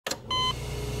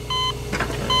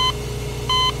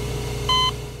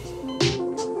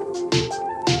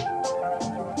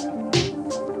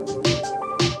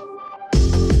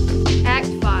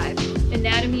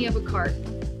cart.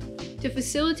 To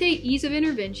facilitate ease of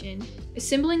intervention,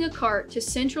 assembling a cart to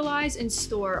centralize and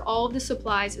store all of the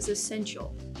supplies is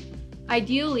essential.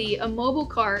 Ideally, a mobile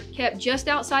cart kept just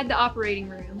outside the operating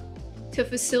room to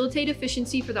facilitate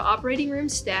efficiency for the operating room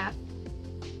staff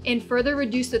and further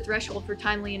reduce the threshold for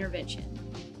timely intervention.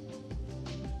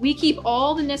 We keep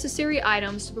all the necessary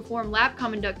items to perform lap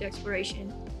common duct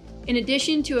exploration, in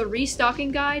addition to a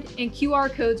restocking guide and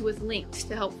QR codes with links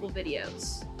to helpful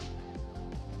videos.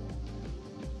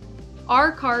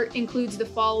 Our cart includes the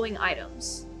following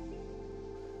items: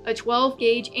 a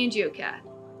 12-gauge angiocath,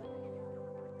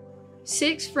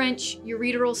 6 French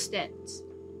ureteral stents,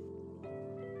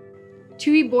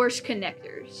 2 Borscht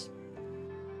connectors,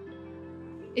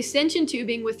 extension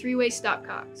tubing with 3-way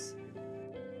stopcocks,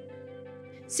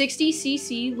 60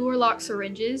 cc Luer lock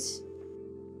syringes,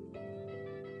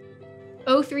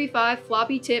 035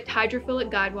 floppy-tipped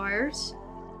hydrophilic guide wires,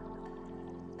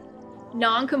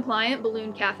 non-compliant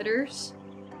balloon catheters,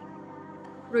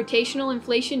 rotational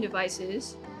inflation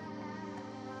devices,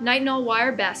 nitinol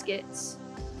wire baskets,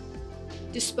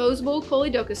 disposable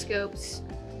choledocoscopes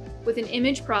with an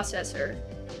image processor,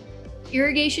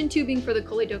 irrigation tubing for the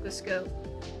choledocoscope,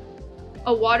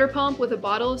 a water pump with a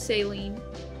bottle of saline,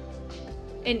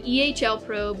 an EHL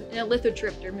probe, and a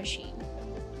lithotripter machine.